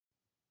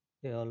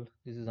Hey all,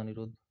 this is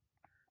Anirudh.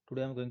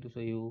 Today I'm going to show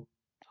you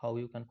how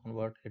you can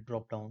convert a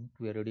drop down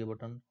to a radio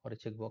button or a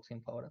checkbox in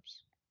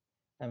PowerApps.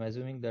 I'm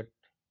assuming that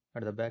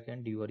at the back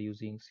end you are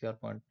using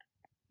SharePoint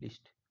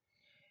list.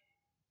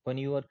 When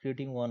you are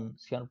creating one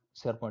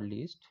SharePoint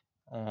list,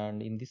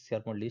 and in this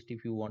SharePoint list,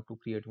 if you want to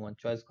create one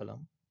choice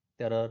column,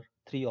 there are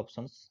three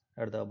options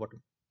at the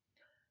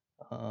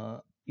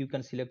bottom. You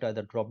can select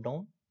either drop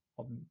down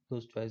of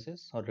those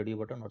choices or radio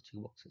button or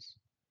checkboxes.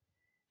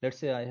 Let's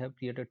say I have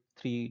created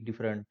three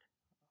different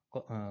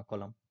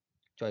column,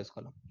 choice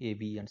column A,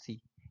 B, and C.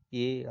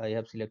 A, I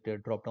have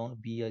selected drop down,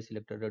 B, I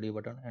selected radio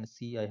button, and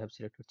C, I have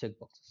selected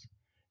checkboxes.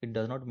 It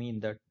does not mean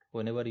that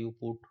whenever you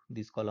put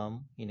this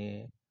column in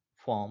a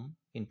form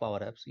in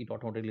Power Apps, it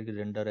automatically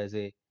render as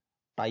a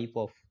type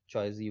of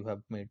choice you have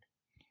made.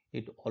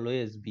 It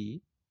always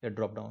be a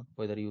drop down,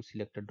 whether you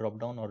select a drop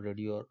down or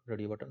radio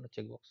button or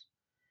checkbox.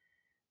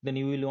 Then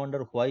you will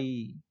wonder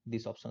why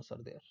these options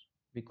are there.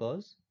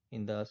 Because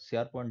in the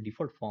SharePoint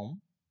default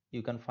form,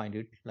 you can find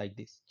it like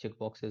this: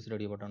 checkboxes,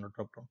 radio button, or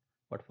drop down.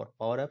 But for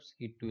Power Apps,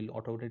 it will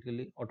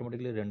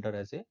automatically render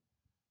as a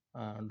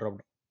drop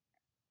down.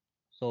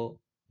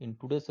 So in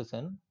today's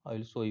session, I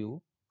will show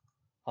you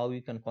how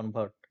you can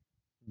convert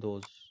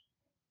those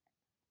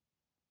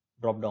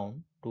drop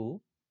down to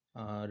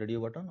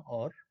radio button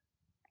or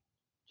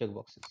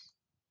checkboxes.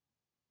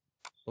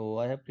 So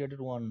I have created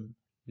one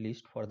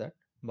list for that,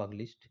 bug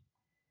list.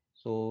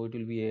 So it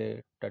will be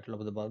a title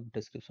of the bug,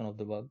 description of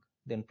the bug,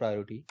 then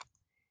priority.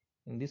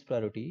 In this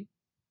priority,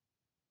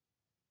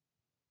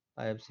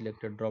 I have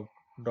selected drop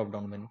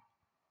down menu.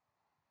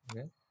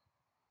 Okay,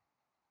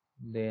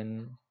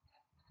 then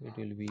it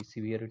will be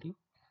severity,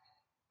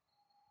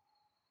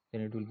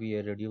 then it will be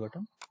a radio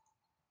button,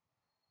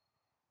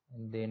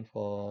 and then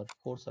for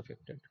force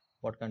affected,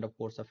 what kind of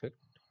force affect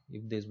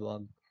if this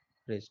bug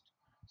raised.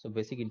 So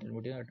basic,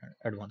 intermediate, and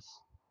advanced.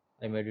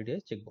 I made it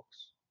a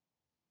checkbox.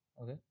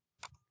 Okay,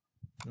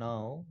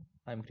 now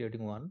I'm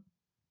creating one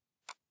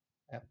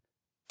app,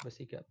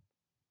 basic app.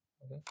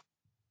 Okay,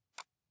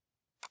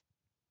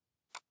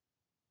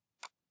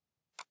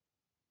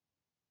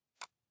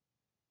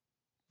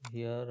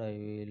 here I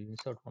will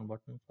insert one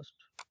button first,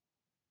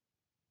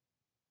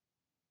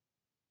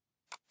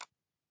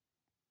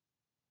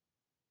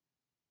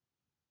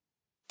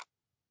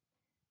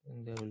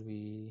 and there will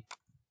be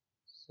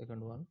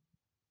second one.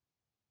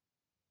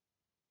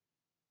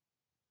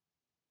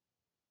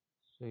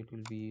 So it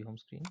will be home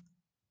screen.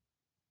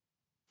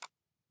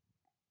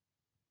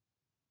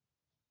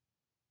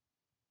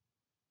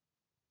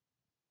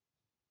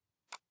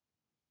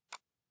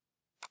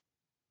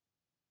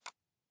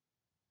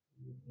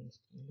 Main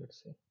screen,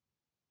 let's say.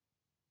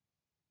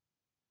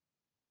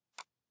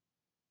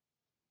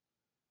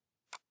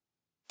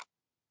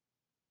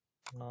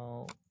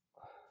 Now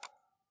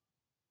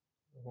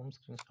home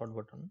screen start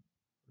button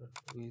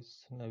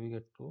is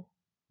navigate to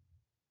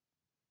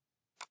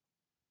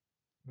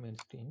main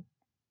screen.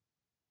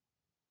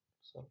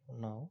 So for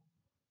now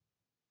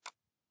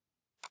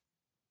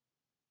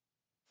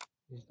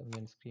this is the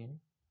main screen.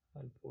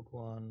 I'll put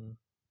one.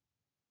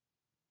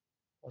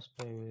 First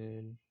I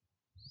will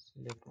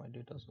select my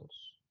data source,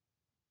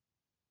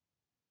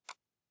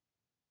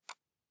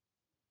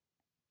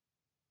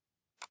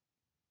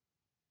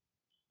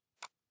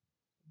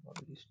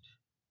 body list.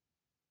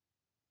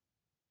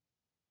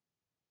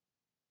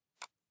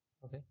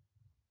 Okay,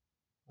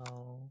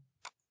 now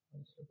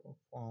I'll select a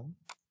form.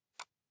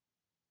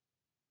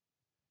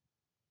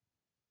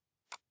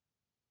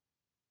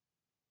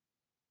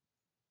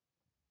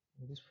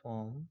 In this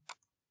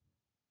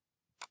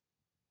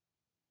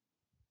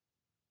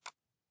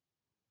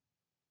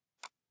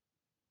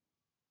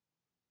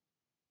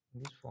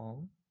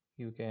form,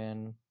 you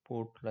can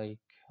put like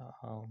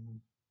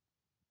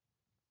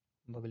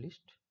bug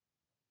list.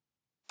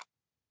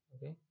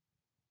 Okay,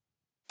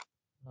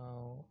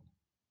 now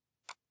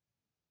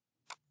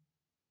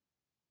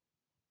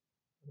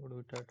go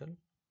to title,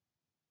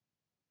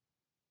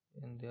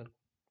 and there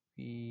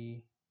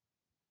be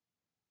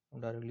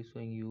directly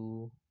showing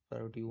you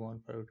priority 1,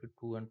 priority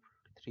 2, and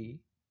priority 3.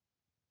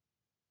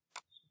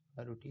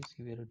 Priority,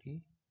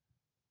 severity,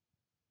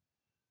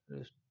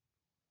 rest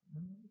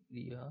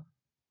area,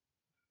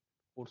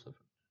 force affect.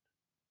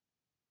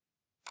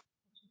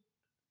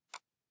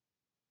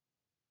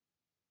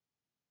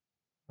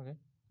 Okay, it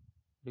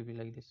will be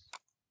like this.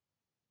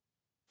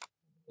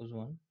 Those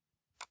one.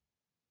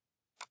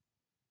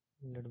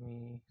 Let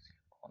me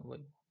select one by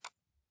one.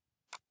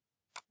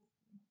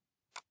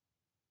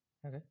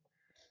 Okay,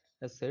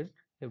 as said,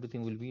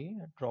 everything will be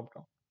drop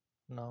down.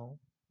 Now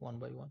one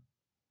by one,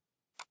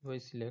 if I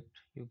select,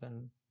 you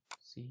can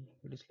see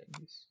it is like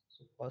this.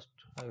 So first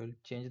I will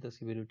change the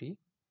severity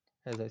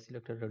as I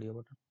selected radio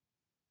button.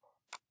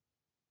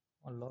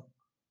 Unlock,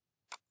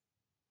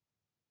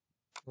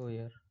 go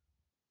here,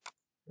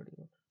 radio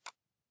button,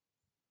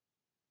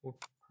 put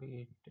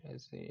it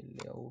as a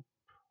layout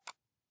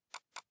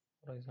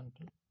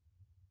horizontal.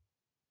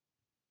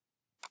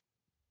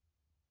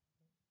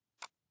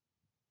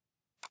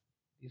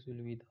 This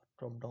will be the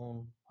drop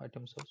down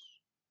item source.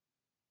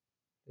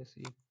 Paste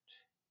it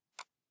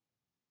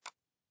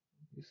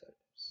these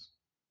items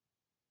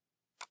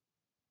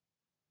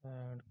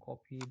and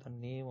copy the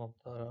name of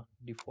the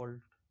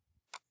default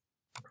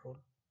control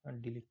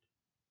and delete.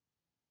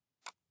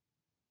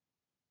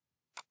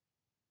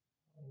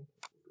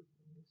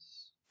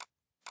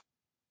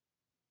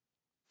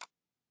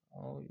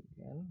 Now you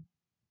can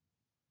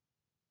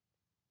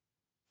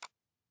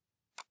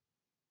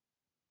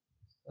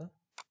the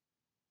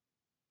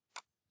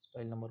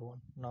style number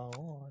 1. Now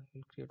I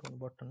will create one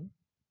button.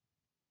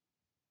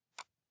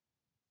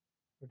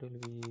 It will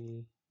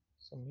be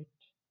submit,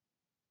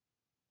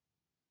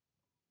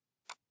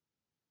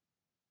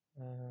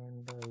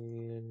 and I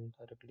will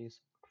directly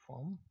submit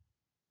form.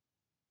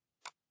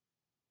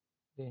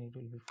 Then it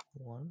will be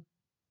 1.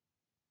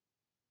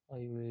 I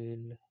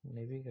will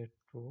navigate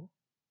to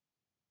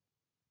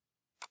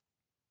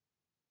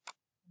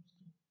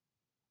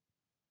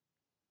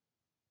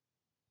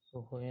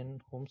so when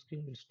home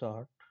screen will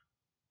start,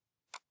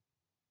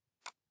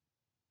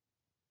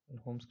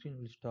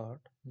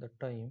 the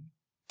time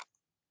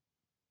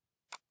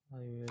I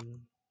will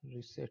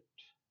reset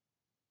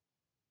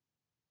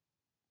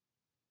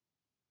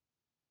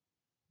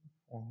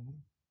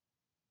form.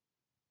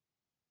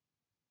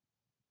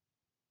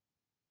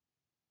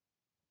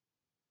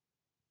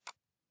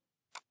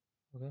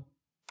 Okay,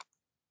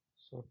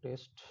 so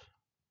test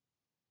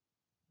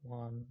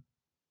 1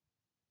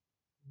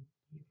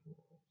 2 3 4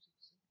 5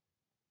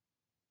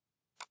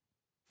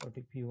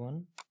 6 OTP1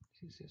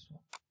 CSS1.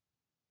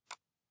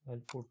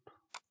 I'll put,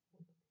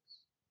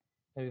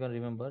 now you can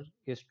remember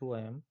S2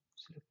 I am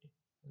selecting.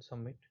 I'll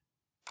submit.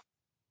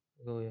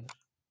 Go here.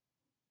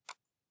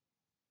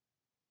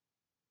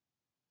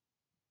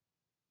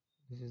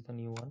 This is the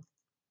new one.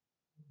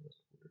 Just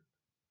put it.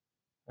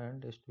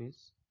 And S2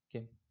 is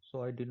came.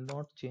 So I did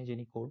not change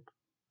any code.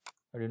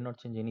 I did not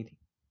change anything.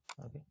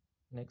 Okay.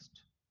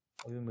 Next,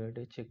 we made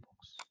a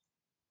checkbox.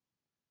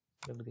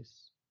 Select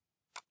this.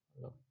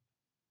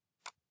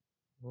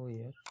 Go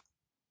here.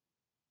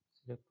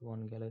 Select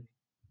one gallery.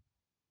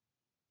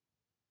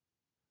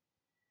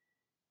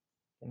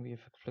 Can be a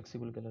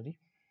flexible gallery.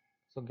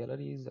 So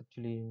gallery is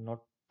actually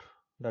not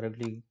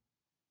directly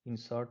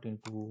insert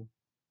into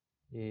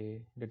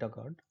a data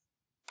card.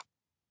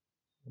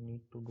 You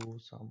need to do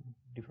some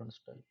different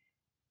style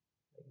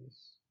like this.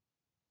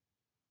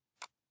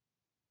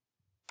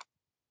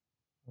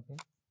 Okay.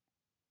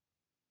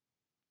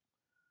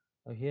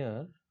 Now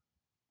here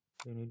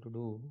you need to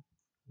do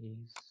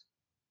is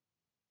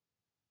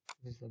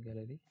this is the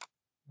gallery.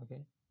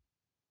 Okay.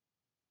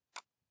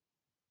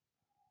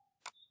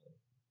 So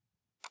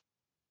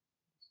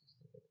this is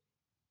the gallery.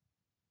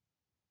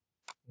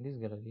 In this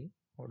gallery,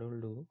 what I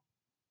will do,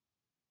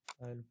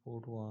 I'll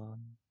put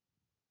one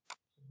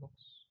box.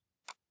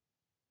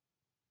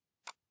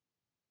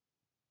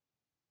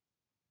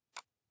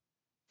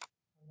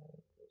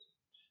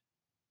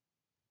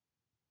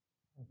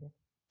 Okay.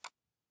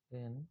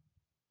 Then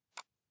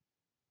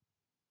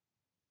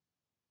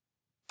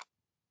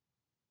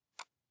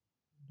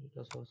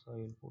data source I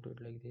will put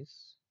it like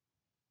this.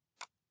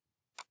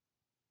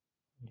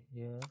 And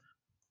here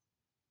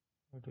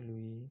it will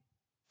be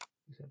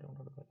this item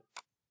dot value.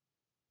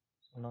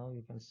 So now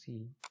you can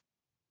see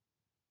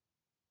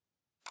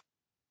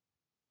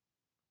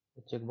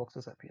the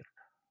checkboxes appeared.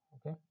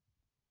 Okay.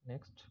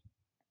 Next,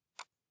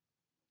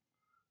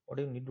 what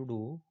you need to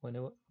do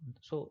whenever,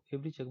 so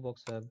every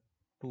checkbox have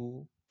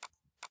two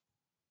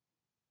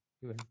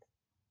event,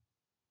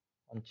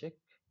 on check,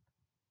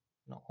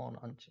 now on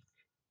uncheck.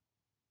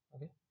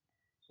 Okay.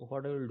 So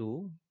what I will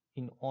do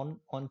in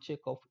on check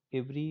of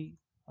every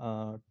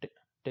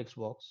text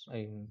box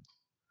in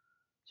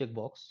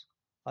checkbox,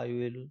 I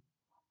will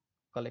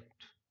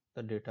collect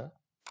the data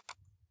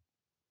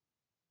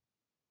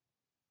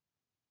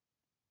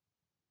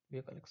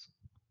via collection.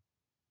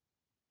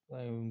 So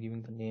I am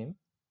giving the name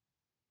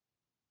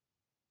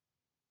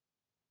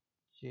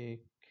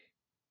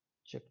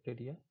checked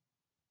area,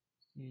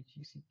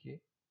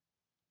 CHECK.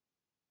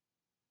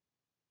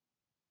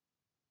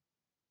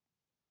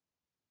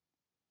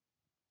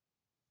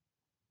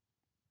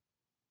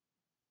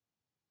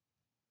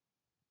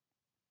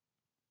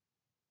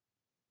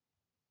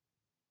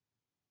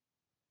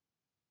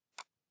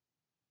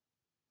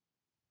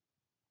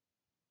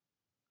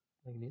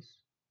 Like this.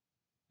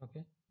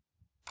 Okay.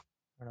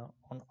 And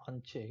on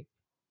uncheck,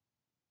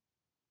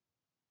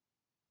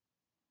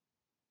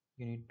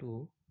 you need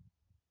to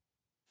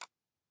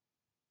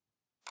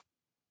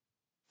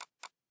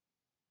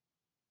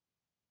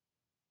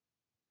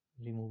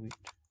remove it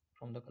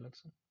from the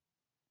collection.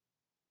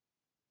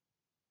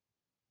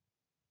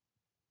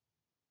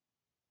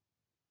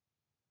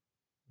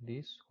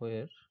 This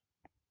where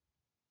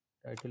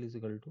title is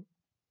equal to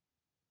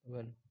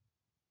value.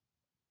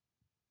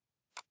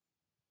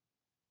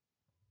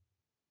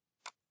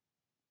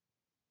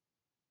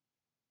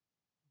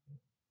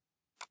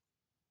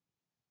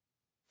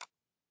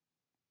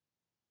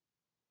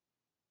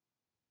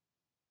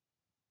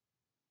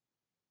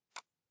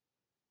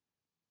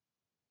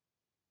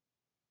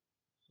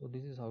 So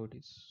this is how it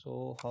is.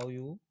 So how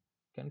you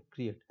can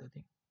create the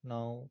thing.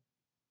 Now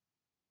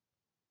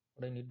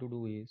what I need to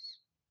do is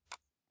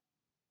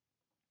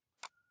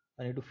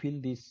I need to fill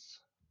this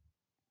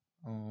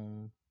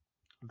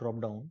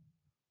drop down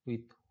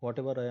with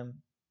whatever I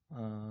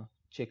am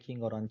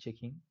checking or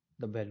unchecking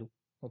the value.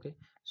 Okay,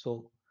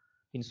 so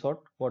in short,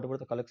 whatever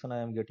the collection I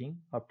am getting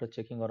after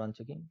checking or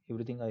unchecking,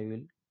 everything I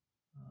will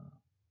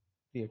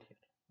create here.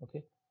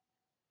 Okay,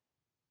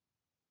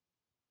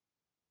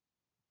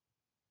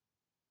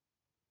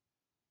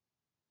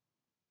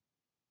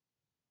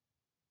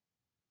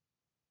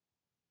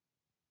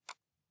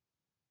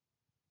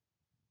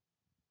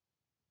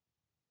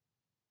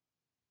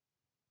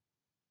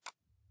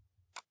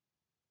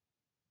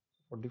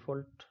 for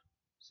default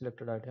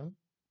selected item,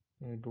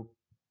 you need to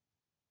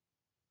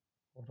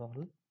for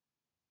all.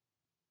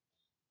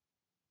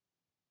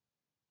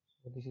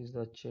 So this is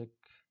the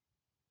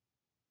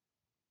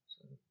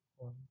sorry,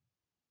 one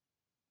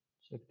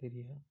checked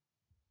area.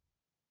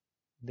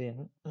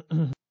 Then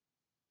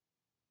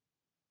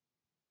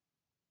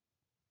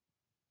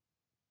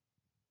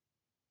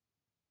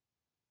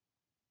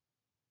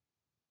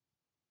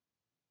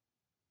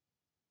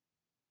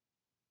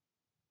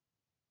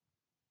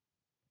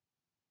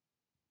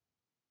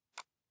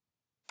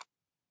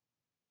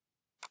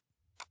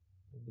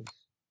this.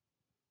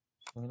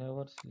 So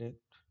whenever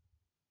select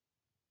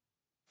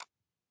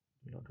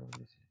lot of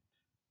this,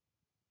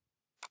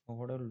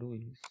 what I will do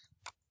is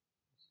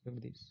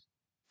select this.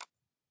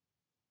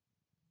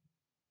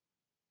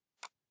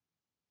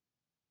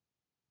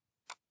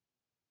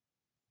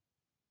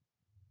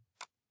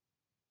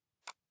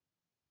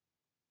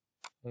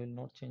 I will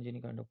not change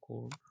any kind of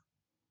code.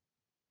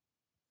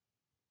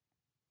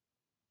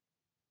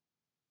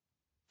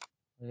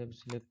 I have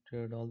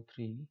selected all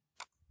three.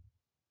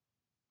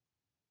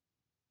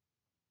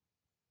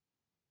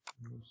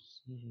 You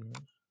see here,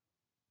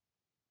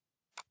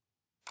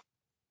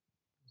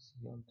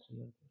 see all three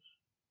are there.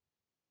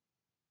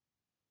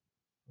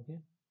 Okay,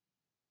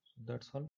 so that's all.